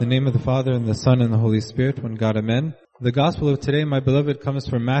In the name of the Father, and the Son, and the Holy Spirit, one God, Amen. The Gospel of today, my beloved, comes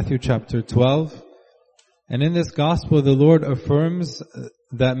from Matthew chapter 12. And in this Gospel, the Lord affirms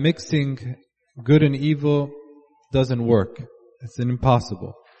that mixing good and evil doesn't work. It's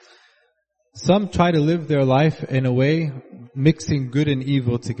impossible. Some try to live their life in a way mixing good and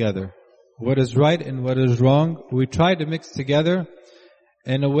evil together. What is right and what is wrong, we try to mix together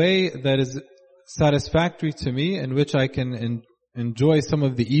in a way that is satisfactory to me, in which I can enjoy some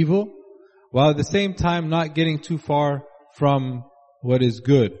of the evil, while at the same time not getting too far from what is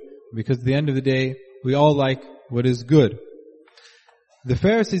good. Because at the end of the day, we all like what is good. The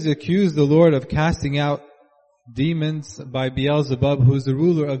Pharisees accused the Lord of casting out demons by Beelzebub, who is the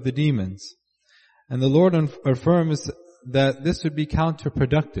ruler of the demons. And the Lord affirms that this would be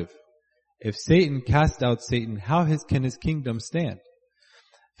counterproductive. If Satan cast out Satan, how can his kingdom stand?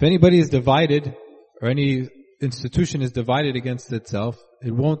 If anybody is divided, or any institution is divided against itself,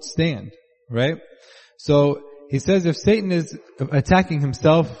 it won't stand, right? So he says if Satan is attacking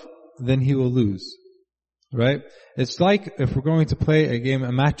himself, then he will lose, right? It's like if we're going to play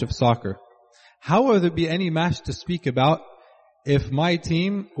a match of soccer. How will there be any match to speak about if my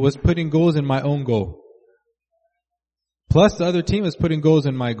team was putting goals in my own goal, plus the other team is putting goals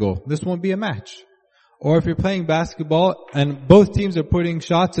in my goal? This won't be a match. Or if you're playing basketball and both teams are putting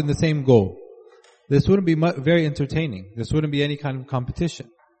shots in the same goal, this wouldn't be very entertaining. This wouldn't be any kind of competition,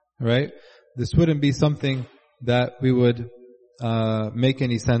 right? This wouldn't be something that we would make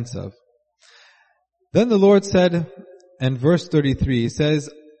any sense of. Then the Lord said in verse 33, He says,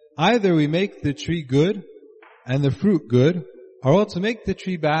 either we make the tree good and the fruit good, or else make the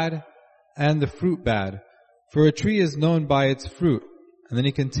tree bad and the fruit bad. For a tree is known by its fruit. And then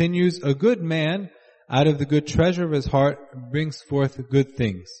He continues, a good man out of the good treasure of his heart brings forth good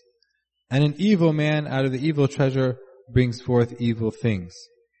things. And an evil man out of the evil treasure brings forth evil things.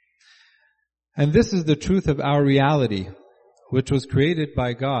 And this is the truth of our reality, which was created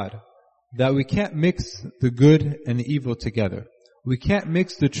by God, that we can't mix the good and the evil together. We can't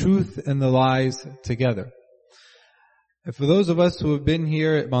mix the truth and the lies together. And for those of us who have been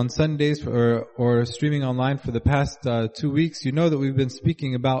here on Sundays or streaming online for the past 2 weeks, you know that we've been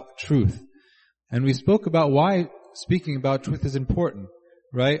speaking about truth. And we spoke about why speaking about truth is important,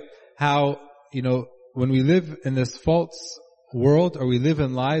 right? How, when we live in this false world or we live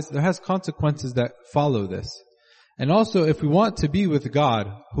in lies, there has consequences that follow this. And also, if we want to be with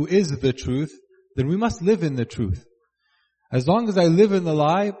God, who is the truth, then we must live in the truth. As long as I live in the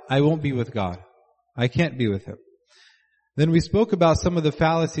lie, I won't be with God. I can't be with Him. Then we spoke about some of the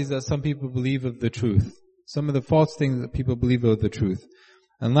fallacies that some people believe of the truth. Some of the false things that people believe of the truth.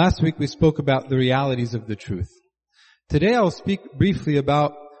 And last week we spoke about the realities of the truth. Today I'll speak briefly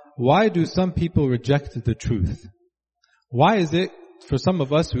about why do some people reject the truth? Why is it, for some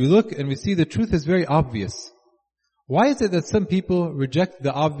of us, we look and we see the truth is very obvious. Why is it that some people reject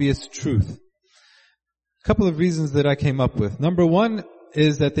the obvious truth? A couple of reasons that I came up with. Number one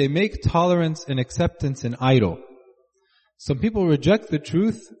is that they make tolerance and acceptance an idol. Some people reject the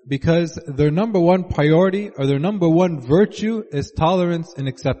truth because their number one priority or their number one virtue is tolerance and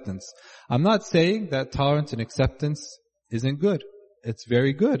acceptance. I'm not saying that tolerance and acceptance isn't good. It's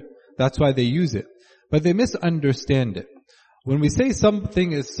very good. That's why they use it. But they misunderstand it. When we say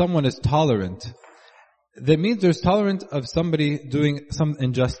someone is tolerant, that means there's tolerance of somebody doing some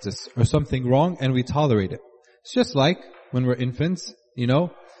injustice or something wrong and we tolerate it. It's just like when we're infants,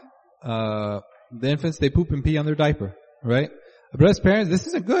 the infants, they poop and pee on their diaper. Right? But as parents, this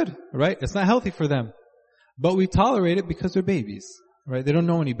isn't good, right? It's not healthy for them. But we tolerate it because they're babies, right? They don't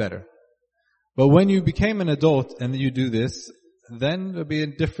know any better. But when you became an adult and you do this, then it'll be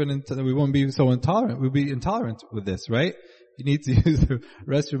different, we won't be so intolerant. We'll be intolerant with this, right? You need to use the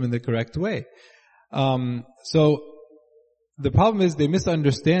restroom in the correct way. So the problem is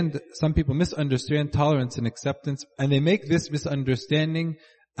some people misunderstand tolerance and acceptance, and they make this misunderstanding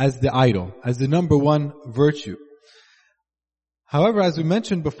as the idol, as the number one virtue. However, as we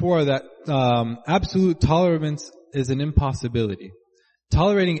mentioned before, that absolute tolerance is an impossibility.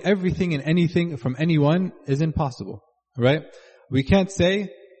 Tolerating everything and anything from anyone is impossible, right? We can't say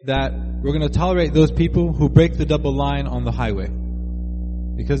that we're going to tolerate those people who break the double line on the highway,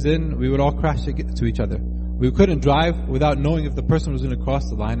 because then we would all crash to each other. We couldn't drive without knowing if the person was going to cross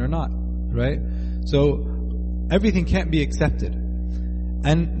the line or not, right? So everything can't be accepted.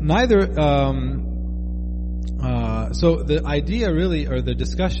 And neither... So the idea really, or the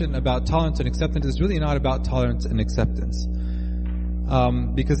discussion about tolerance and acceptance is really not about tolerance and acceptance.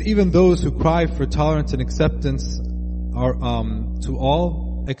 Because even those who cry for tolerance and acceptance are, to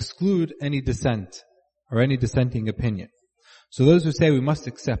all, exclude any dissent or any dissenting opinion. So those who say we must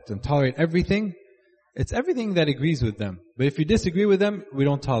accept and tolerate everything, it's everything that agrees with them. But if you disagree with them, we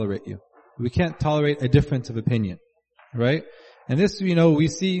don't tolerate you. We can't tolerate a difference of opinion, right? And this, we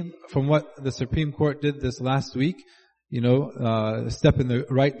see from what the Supreme Court did this last week, a step in the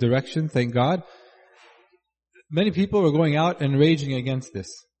right direction, thank God. Many people were going out and raging against this,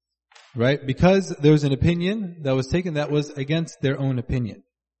 right? Because there was an opinion that was taken that was against their own opinion,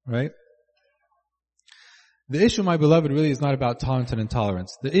 right? The issue, my beloved, really is not about tolerance and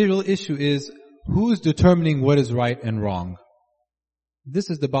intolerance. The real issue is who's determining what is right and wrong. This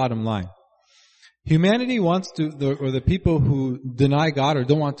is the bottom line. Humanity wants to, or the people who deny God or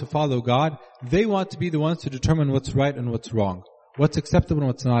don't want to follow God, they want to be the ones to determine what's right and what's wrong, what's acceptable and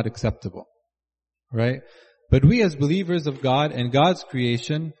what's not acceptable, right? But we as believers of God and God's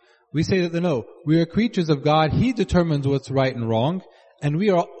creation, we say that no, we are creatures of God. He determines what's right and wrong, and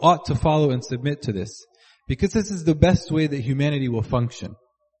we ought to follow and submit to this, because this is the best way that humanity will function.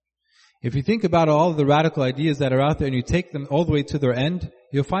 If you think about all of the radical ideas that are out there and you take them all the way to their end,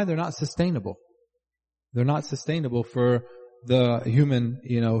 you'll find they're not sustainable. They're not sustainable for the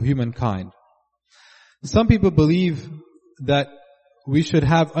humankind. Some people believe that we should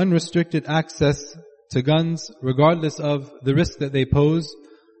have unrestricted access to guns regardless of the risk that they pose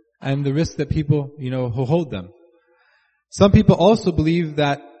and the risk that people, who hold them. Some people also believe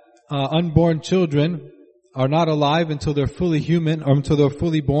that unborn children are not alive until they're fully human or until they're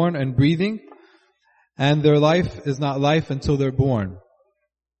fully born and breathing, and their life is not life until they're born.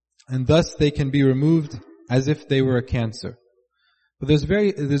 And thus they can be removed as if they were a cancer. But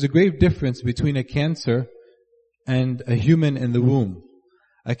there's a grave difference between a cancer and a human in the womb.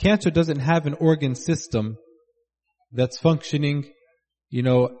 A cancer doesn't have an organ system that's functioning,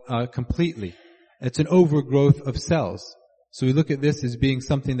 completely. It's an overgrowth of cells. So we look at this as being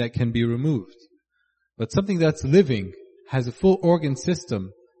something that can be removed. But something that's living, has a full organ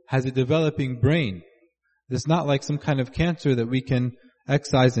system, has a developing brain. It's not like some kind of cancer that we can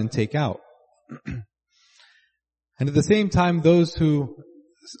excise and take out. And at the same time, those who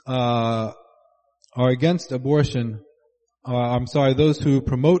are against abortion, those who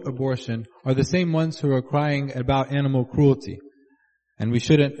promote abortion are the same ones who are crying about animal cruelty. And we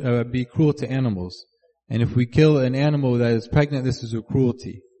shouldn't be cruel to animals. And if we kill an animal that is pregnant, this is a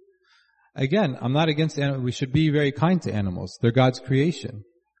cruelty. Again, I'm not against animals. We should be very kind to animals. They're God's creation.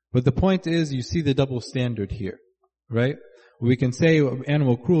 But the point is, you see the double standard here, right? We can say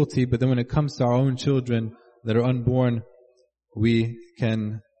animal cruelty, but then when it comes to our own children that are unborn, we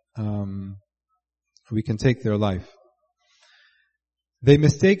can take their life. They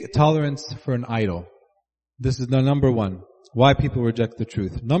mistake tolerance for an idol. This is the number one. Why people reject the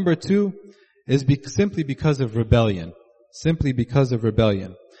truth. Number two is simply because of rebellion. Simply because of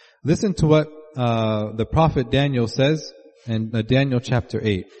rebellion. Listen to what the prophet Daniel says in Daniel chapter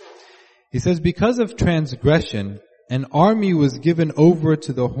 8. He says, because of transgression, an army was given over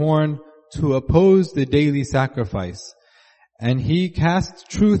to the horn to oppose the daily sacrifice. And he cast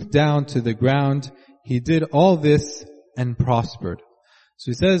truth down to the ground. He did all this and prospered.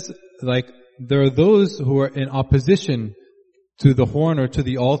 So he says, there are those who are in opposition to the horn or to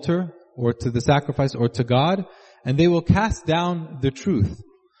the altar or to the sacrifice or to God, and they will cast down the truth.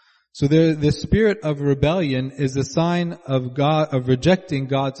 So the spirit of rebellion is a sign of rejecting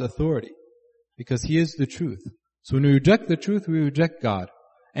God's authority, because He is the truth. So when we reject the truth, we reject God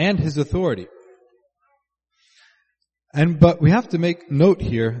and His authority. But we have to make note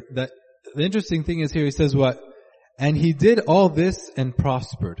here that the interesting thing is here, he says what? And he did all this and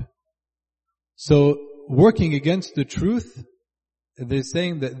prospered. So working against the truth, they're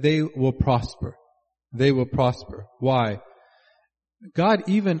saying that they will prosper. They will prosper. Why? God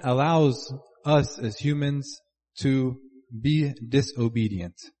even allows us as humans to be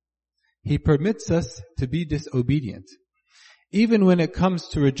disobedient. He permits us to be disobedient. Even when it comes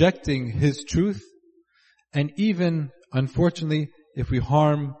to rejecting His truth, and even, unfortunately, if we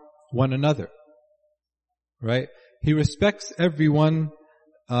harm one another. Right? He respects everyone's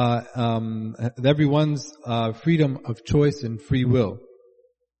freedom of choice and free will.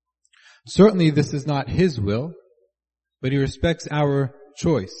 Certainly this is not His will, but He respects our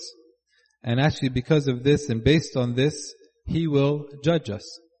choice. And actually because of this and based on this, He will judge us.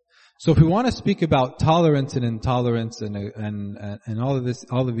 So if we want to speak about tolerance and intolerance and all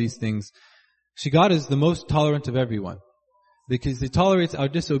of these things, God is the most tolerant of everyone. Because He tolerates our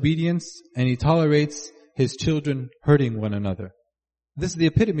disobedience and He tolerates His children hurting one another. This is the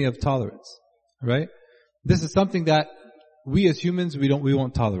epitome of tolerance, right? This is something that we as humans, we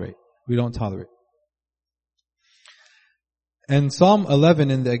won't tolerate. We don't tolerate. And Psalm 11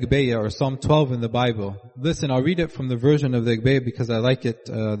 in the Agbeya, or Psalm 12 in the Bible. Listen, I'll read it from the version of the Agbeya because I like it,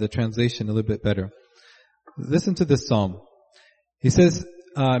 the translation a little bit better. Listen to this psalm. He says,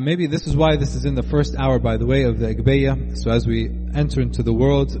 maybe this is why this is in the first hour, by the way, of the Agbeya. So as we enter into the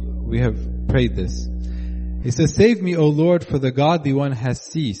world, we have prayed this. He says, "Save me, O Lord, for the godly one has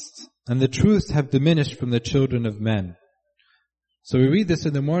ceased, and the truths have diminished from the children of men." So we read this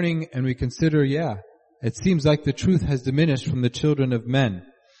in the morning and we consider, it seems like the truth has diminished from the children of men.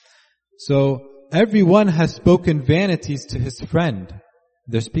 So everyone has spoken vanities to his friend.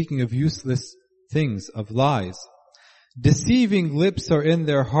 They're speaking of useless things, of lies. Deceiving lips are in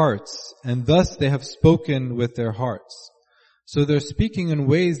their hearts, and thus they have spoken with their hearts. So they're speaking in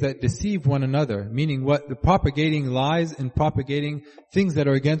ways that deceive one another, meaning what? They're propagating lies and propagating things that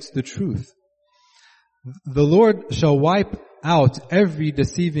are against the truth. The Lord shall wipe out every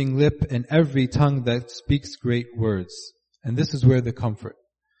deceiving lip and every tongue that speaks great words. And this is where the comfort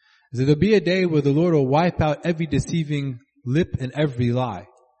is. There'll be a day where the Lord will wipe out every deceiving lip and every lie.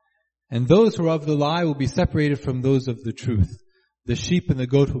 And those who are of the lie will be separated from those of the truth. The sheep and the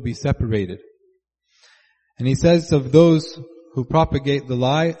goat will be separated. And he says of those who propagate the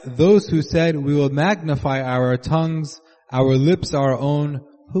lie, those who said, "We will magnify our tongues, our lips are our own,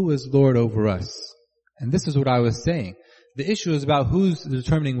 who is Lord over us?" And this is what I was saying. The issue is about who's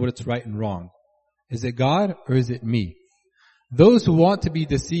determining what's right and wrong. Is it God or is it me? Those who want to be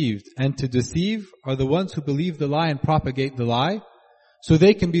deceived and to deceive are the ones who believe the lie and propagate the lie, so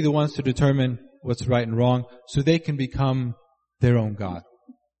they can be the ones to determine what's right and wrong, so they can become their own God.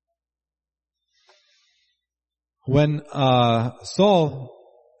 When Saul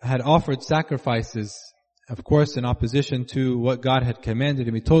had offered sacrifices, of course in opposition to what God had commanded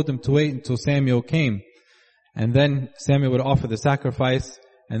him, he told them to wait until Samuel came. And then Samuel would offer the sacrifice,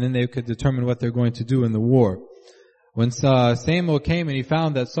 and then they could determine what they're going to do in the war. When Samuel came and he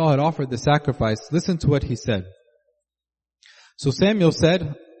found that Saul had offered the sacrifice, listen to what he said. So Samuel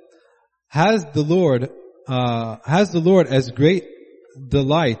said, Has the Lord as great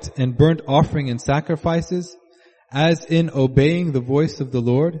delight in burnt offering and sacrifices as in obeying the voice of the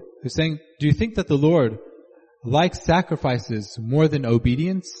Lord?" He's saying, do you think that the Lord likes sacrifices more than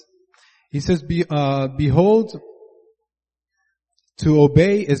obedience? He says, behold, to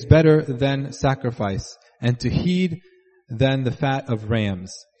obey is better than sacrifice, and to heed than the fat of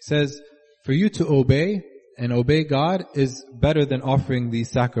rams. He says, for you to obey and obey God is better than offering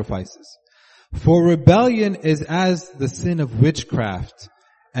these sacrifices. For rebellion is as the sin of witchcraft,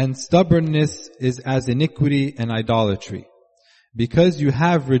 and stubbornness is as iniquity and idolatry. Because you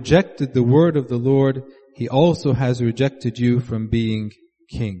have rejected the word of the Lord, He also has rejected you from being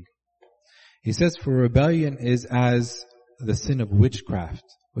king. He says, for rebellion is as the sin of witchcraft,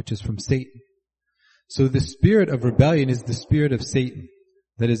 which is from Satan. So the spirit of rebellion is the spirit of Satan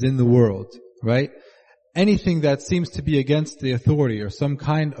that is in the world, right? Anything that seems to be against the authority or some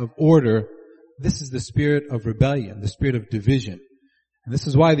kind of order, this is the spirit of rebellion, the spirit of division. And this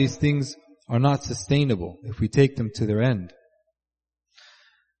is why these things are not sustainable if we take them to their end.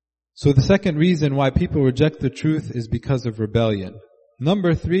 So the second reason why people reject the truth is because of rebellion.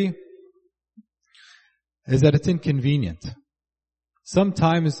 Number 3 is that it's inconvenient.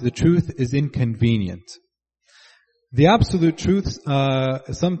 Sometimes the truth is inconvenient. The absolute truth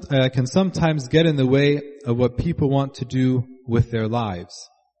can sometimes get in the way of what people want to do with their lives.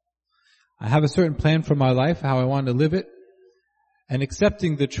 I have a certain plan for my life, how I want to live it, and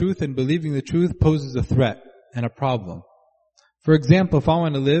accepting the truth and believing the truth poses a threat and a problem. For example, if I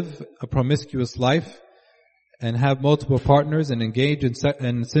want to live a promiscuous life and have multiple partners and engage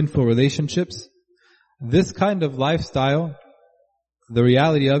in sinful relationships, this kind of lifestyle, the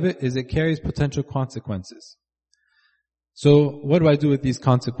reality of it is it carries potential consequences. So what do I do with these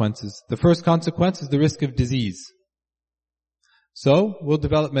consequences? The first consequence is the risk of disease. So we'll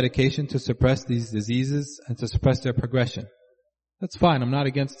develop medication to suppress these diseases and to suppress their progression. That's fine. I'm not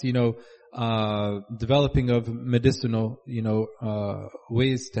against, developing of medicinal,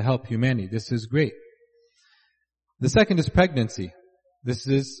 ways to help humanity. This is great. The second is pregnancy. This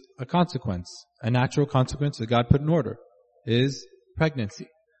is a consequence, a natural consequence that God put in order, is pregnancy.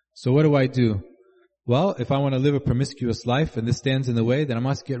 So what do I do? Well, if I want to live a promiscuous life and this stands in the way, then I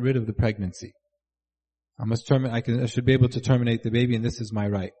must get rid of the pregnancy. I should be able to terminate the baby, and this is my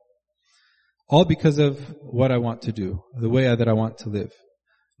right. All because of what I want to do, the way that I want to live.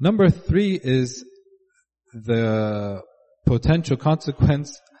 Number 3 is the potential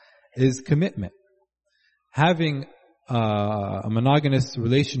consequence is commitment. Having a monogamous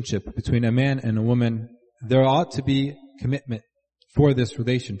relationship between a man and a woman, there ought to be commitment for this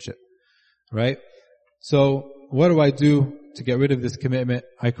relationship, right? So what do I do to get rid of this commitment,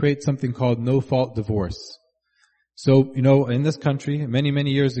 I create something called no-fault divorce. So, in this country, many,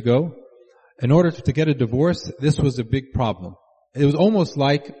 many years ago, in order to get a divorce, this was a big problem. It was almost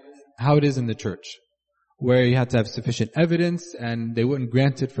like how it is in the church, where you had to have sufficient evidence and they wouldn't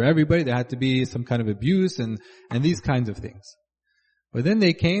grant it for everybody. There had to be some kind of abuse and these kinds of things. But then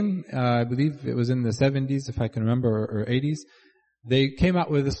they came, I believe it was in the 70s, if I can remember, or 80s, they came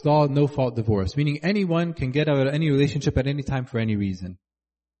out with this law, no-fault divorce, meaning anyone can get out of any relationship at any time for any reason.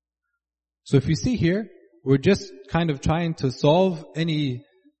 So if you see here, we're just kind of trying to solve any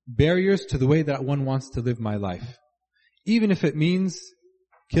barriers to the way that one wants to live my life. Even if it means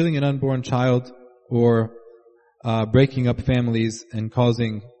killing an unborn child or breaking up families and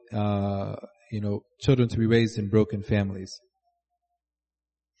causing, children to be raised in broken families.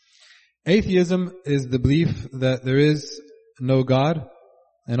 Atheism is the belief that there is no God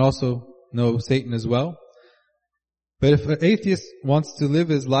and also no Satan as well. But if an atheist wants to live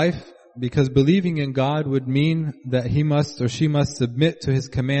his life, because believing in God would mean that he must or she must submit to his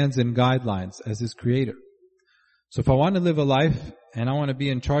commands and guidelines as his creator. So if I want to live a life and I want to be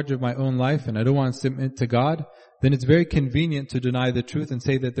in charge of my own life and I don't want to submit to God, then it's very convenient to deny the truth and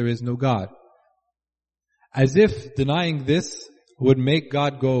say that there is no God. As if denying this would make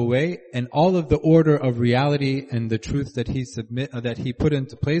God go away and all of the order of reality and the truth that he put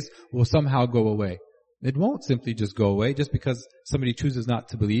into place will somehow go away. It won't simply just go away just because somebody chooses not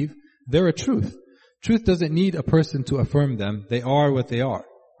to believe. They're a truth. Truth doesn't need a person to affirm them. They are what they are,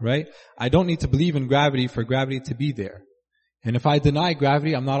 right? I don't need to believe in gravity for gravity to be there. And if I deny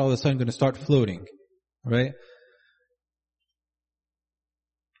gravity, I'm not all of a sudden going to start floating, right?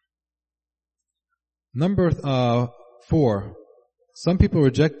 Number 4. Some people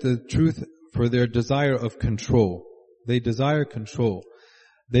reject the truth for their desire of control. They desire control.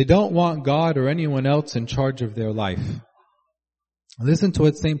 They don't want God or anyone else in charge of their life. Listen to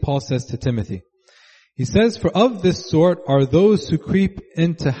what St. Paul says to Timothy. He says, "For of this sort are those who creep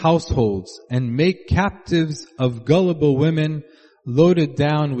into households and make captives of gullible women, loaded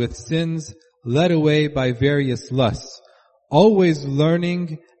down with sins, led away by various lusts, always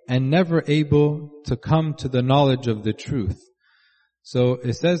learning and never able to come to the knowledge of the truth." So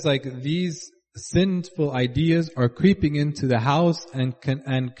it says these sinful ideas are creeping into the house and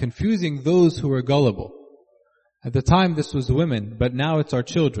confusing those who are gullible. At the time this was women, but now it's our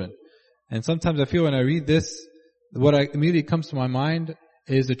children. And sometimes I feel when I read this, what immediately comes to my mind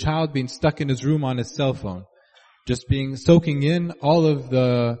is a child being stuck in his room on his cell phone. Just soaking in all of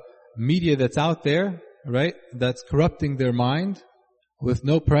the media that's out there, right? That's corrupting their mind with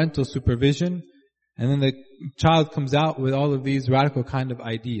no parental supervision. And then the child comes out with all of these radical kind of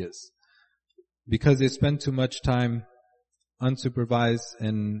ideas because they spend too much time unsupervised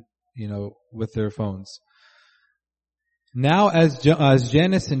and, with their phones. Now as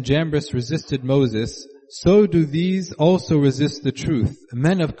Jannes and Jambres resisted Moses, so do these also resist the truth,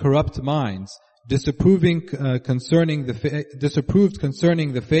 men of corrupt minds, disapproved concerning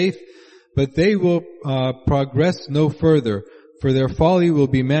the faith, but they will progress no further, for their folly will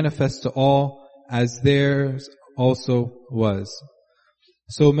be manifest to all, as theirs also was.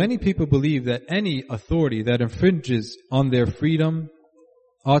 So many people believe that any authority that infringes on their freedom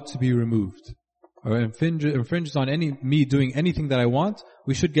ought to be removed, or infringes on me doing anything that I want.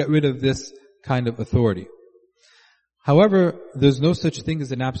 We should get rid of this kind of authority. However, there's no such thing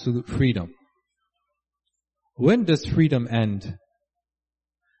as an absolute freedom. When does freedom end?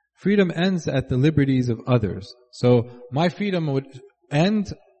 Freedom ends at the liberties of others. So my freedom would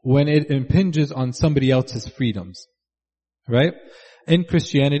end when it impinges on somebody else's freedoms. Right? In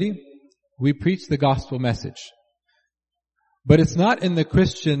Christianity, we preach the gospel message. But it's not in the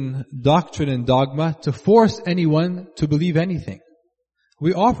Christian doctrine and dogma to force anyone to believe anything.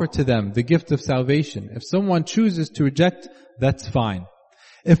 We offer to them the gift of salvation. If someone chooses to reject, that's fine.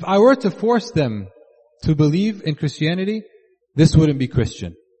 If I were to force them to believe in Christianity, this wouldn't be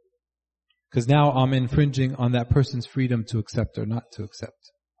Christian. Because now I'm infringing on that person's freedom to accept or not to accept.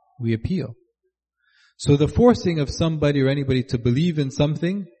 We appeal. So the forcing of somebody or anybody to believe in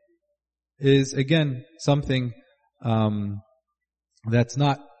something is, again, something that's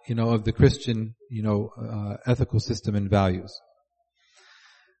not, of the Christian, ethical system and values.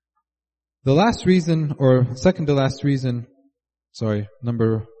 The last reason, or second to last reason,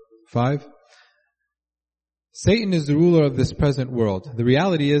 number 5. Satan is the ruler of this present world. The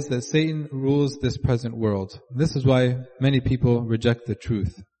reality is that Satan rules this present world. This is why many people reject the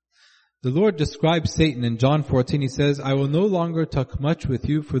truth. The Lord describes Satan in John 14. He says, "I will no longer talk much with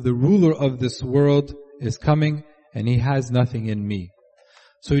you, for the ruler of this world is coming, and he has nothing in me."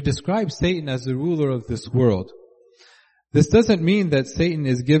 So he describes Satan as the ruler of this world. This doesn't mean that Satan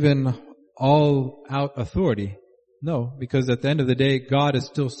is given all out authority. No, because at the end of the day, God is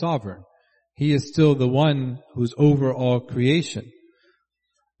still sovereign. He is still the one who's over all creation.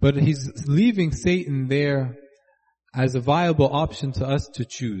 But he's leaving Satan there as a viable option to us to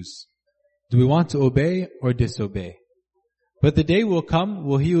choose. Do we want to obey or disobey? But the day will come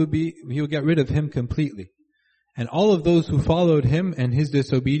where he will get rid of him completely. And all of those who followed him and his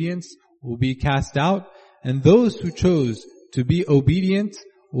disobedience will be cast out, and those who chose to be obedient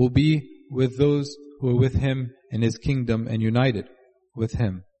will be with those who are with him in his kingdom and united with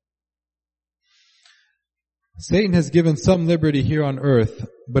him. Satan has given some liberty here on earth,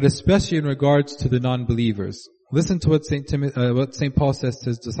 but especially in regards to the non-believers. Listen to what St. Paul says to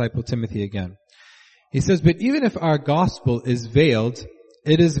his disciple Timothy again. He says, "But even if our gospel is veiled,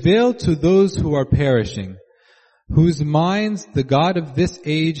 it is veiled to those who are perishing, whose minds the God of this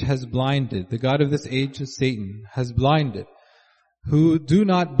age has blinded." The God of this age, Satan, has blinded, "who do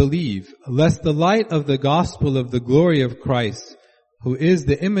not believe, lest the light of the gospel of the glory of Christ, who is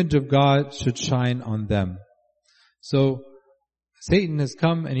the image of God, should shine on them." So, Satan has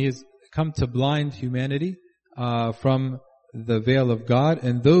come and he has come to blind humanity from the veil of God,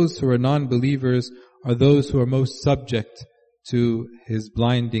 and those who are non-believers are those who are most subject to his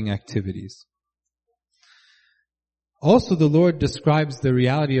blinding activities. Also, the Lord describes the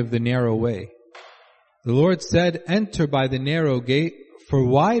reality of the narrow way. The Lord said, "Enter by the narrow gate, for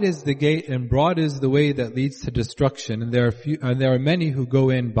wide is the gate and broad is the way that leads to destruction, and there are many who go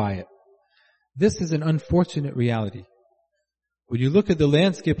in by it." This is an unfortunate reality. When you look at the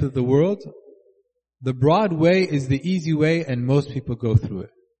landscape of the world, the broad way is the easy way, and most people go through it.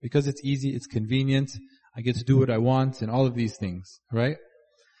 Because it's easy, it's convenient, I get to do what I want, and all of these things, right?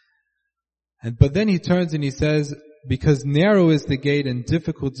 But then he turns and he says, "Because narrow is the gate and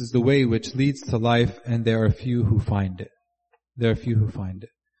difficult is the way which leads to life, and there are few who find it." There are few who find it.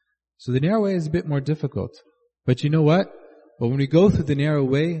 So the narrow way is a bit more difficult. But you know what? But when we go through the narrow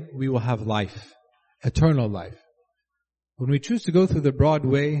way, we will have life, eternal life. When we choose to go through the broad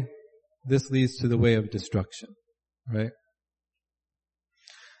way, this leads to the way of destruction, right?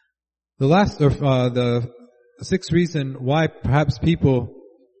 The sixth reason why perhaps people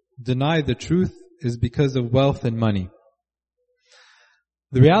deny the truth is because of wealth and money.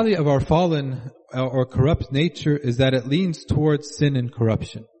 The reality of our fallen or corrupt nature is that it leans towards sin and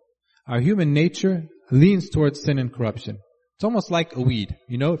corruption. Our human nature leans towards sin and corruption. It's almost like a weed.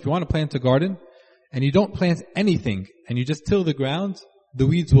 You know, if you want to plant a garden and you don't plant anything and you just till the ground, the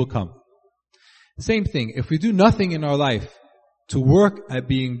weeds will come. Same thing. If we do nothing in our life to work at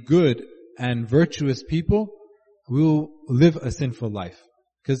being good and virtuous people, we will live a sinful life.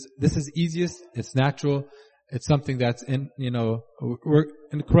 Because this is easiest, it's natural, it's something that's we're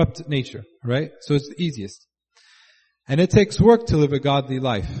in corrupt nature, right? So it's the easiest. And it takes work to live a godly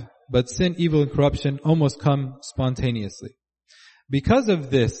life. But sin, evil, and corruption almost come spontaneously. Because of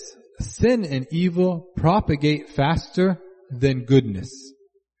this, sin and evil propagate faster than goodness.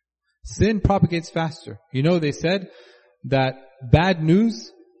 Sin propagates faster. You know, they said that bad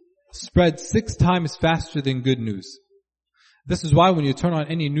news spreads 6 times faster than good news. This is why when you turn on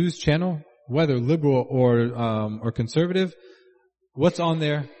any news channel, whether liberal or conservative, what's on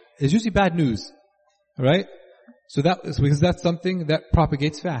there is usually bad news, right? So because that's something that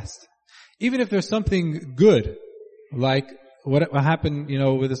propagates fast. Even if there's something good, like what happened,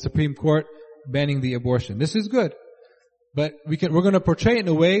 with the Supreme Court banning the abortion. This is good. But we're going to portray it in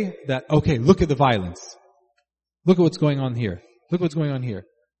a way that, okay, look at the violence. Look at what's going on here. Look what's going on here.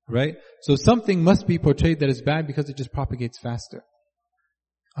 Right? So something must be portrayed that is bad because it just propagates faster.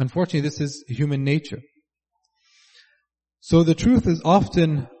 Unfortunately, this is human nature. So the truth is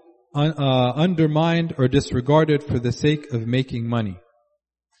often undermined or disregarded for the sake of making money.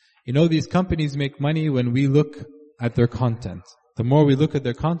 These companies make money when we look at their content. The more we look at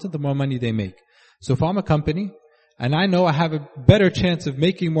their content, the more money they make. So if I'm a company, and I know I have a better chance of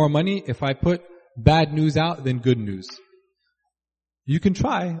making more money if I put bad news out than good news. You can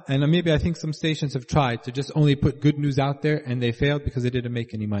try, and maybe I think some stations have tried to just only put good news out there, and they failed because they didn't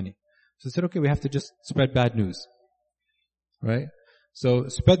make any money. So they said, okay, we have to just spread bad news. Right? So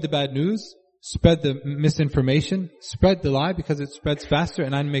spread the bad news, spread the misinformation, spread the lie because it spreads faster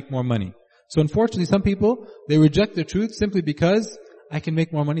and I make more money. So unfortunately, some people, they reject the truth simply because I can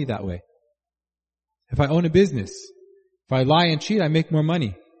make more money that way. If I own a business, if I lie and cheat, I make more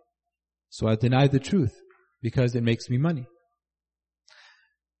money. So I deny the truth because it makes me money.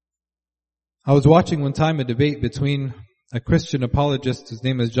 I was watching one time a debate between a Christian apologist, his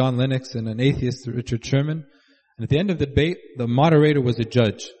name is John Lennox, and an atheist, Richard Sherman. And at the end of the debate, the moderator was a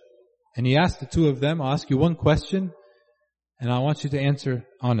judge. And he asked the two of them, I'll ask you one question. and I want you to answer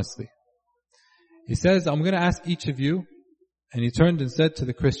honestly. He says, I'm going to ask each of you, and he turned and said to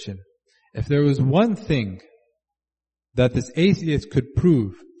the Christian, if there was one thing that this atheist could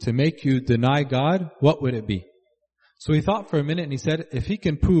prove to make you deny God, what would it be? So he thought for a minute and he said, if he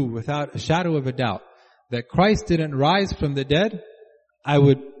can prove without a shadow of a doubt that Christ didn't rise from the dead, I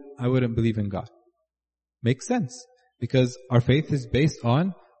wouldn't believe in God. Makes sense, because our faith is based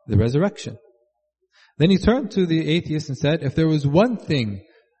on the resurrection. Then he turned to the atheist and said, if there was one thing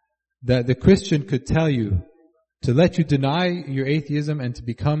that the Christian could tell you to let you deny your atheism and to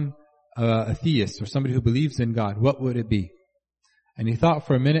become a theist or somebody who believes in God, what would it be? And he thought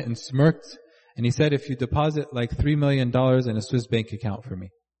for a minute and smirked, and he said, if you deposit like $3 million in a Swiss bank account for me.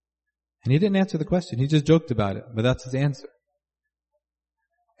 And he didn't answer the question. He just joked about it, but that's his answer.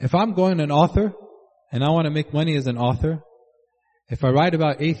 If I'm going an author and I want to make money as an author, if I write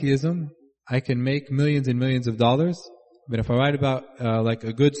about atheism, I can make millions and millions of dollars. But if I write about like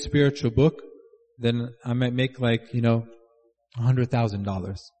a good spiritual book, then I might make like,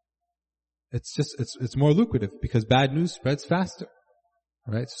 $100,000. It's more lucrative because bad news spreads faster.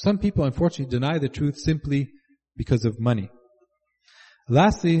 Right? So some people unfortunately deny the truth simply because of money.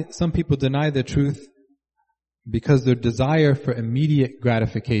 Lastly, some people deny the truth because their desire for immediate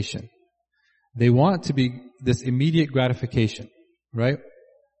gratification. They want to be this immediate gratification, right?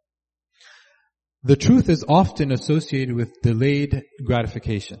 The truth is often associated with delayed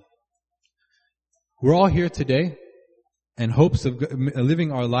gratification. We're all here today in hopes of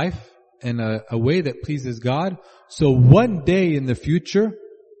living our life in a way that pleases God. So one day in the future,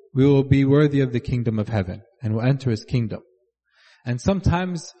 we will be worthy of the kingdom of heaven and will enter His kingdom. And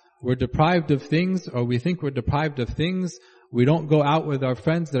sometimes we're deprived of things, or we think we're deprived of things. We don't go out with our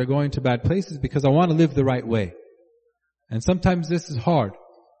friends that are going to bad places because I want to live the right way. And sometimes this is hard.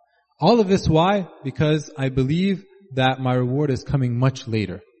 All of this, why? Because I believe that my reward is coming much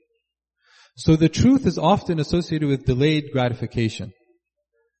later. So the truth is often associated with delayed gratification.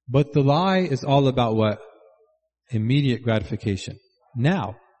 But the lie is all about what? Immediate gratification.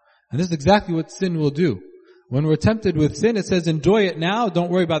 Now. And this is exactly what sin will do. When we're tempted with sin, it says enjoy it now,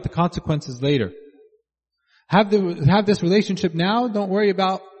 don't worry about the consequences later. Have this relationship now, don't worry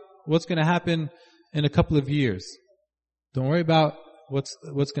about what's going to happen in a couple of years. Don't worry about what's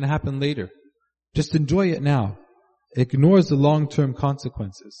going to happen later. Just enjoy it now. Ignores the long-term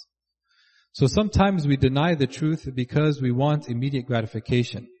consequences. So sometimes we deny the truth because we want immediate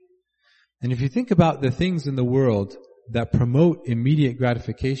gratification. And if you think about the things in the world that promote immediate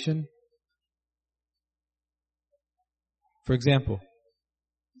gratification, for example,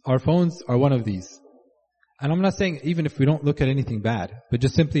 our phones are one of these. And I'm not saying even if we don't look at anything bad, but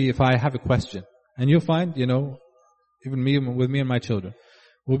just simply if I have a question. And you'll find, even with me and my children,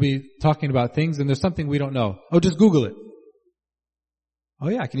 we'll be talking about things and there's something we don't know. Oh, just Google it. Oh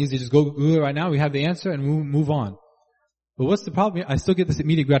yeah, I can easily just go Google it right now. We have the answer and we'll move on. But what's the problem? I still get this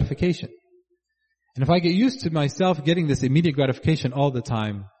immediate gratification. And if I get used to myself getting this immediate gratification all the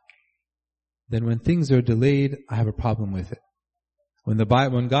time, then when things are delayed, I have a problem with it.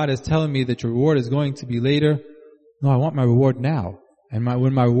 When God is telling me that your reward is going to be later, no, I want my reward now. And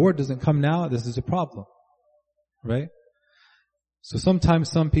when my reward doesn't come now, this is a problem. Right? So sometimes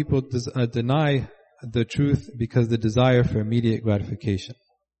some people deny the truth because the desire for immediate gratification.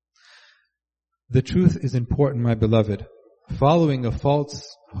 The truth is important, my beloved. Following a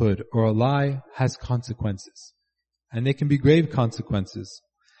falsehood or a lie has consequences. And they can be grave consequences.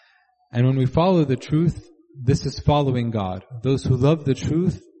 And when we follow the truth, this is following God. Those who love the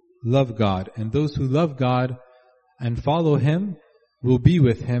truth love God. And those who love God and follow Him will be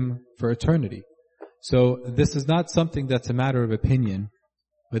with Him for eternity. So this is not something that's a matter of opinion,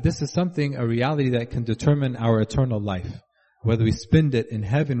 but this is a reality that can determine our eternal life. Whether we spend it in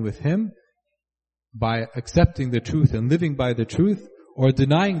heaven with Him by accepting the truth and living by the truth, or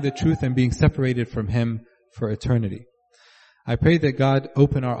denying the truth and being separated from Him for eternity. I pray that God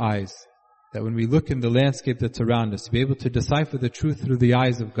open our eyes, that when we look in the landscape that's around us, to be able to decipher the truth through the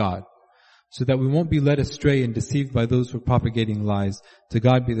eyes of God, so that we won't be led astray and deceived by those who are propagating lies. To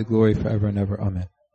God be the glory forever and ever. Amen.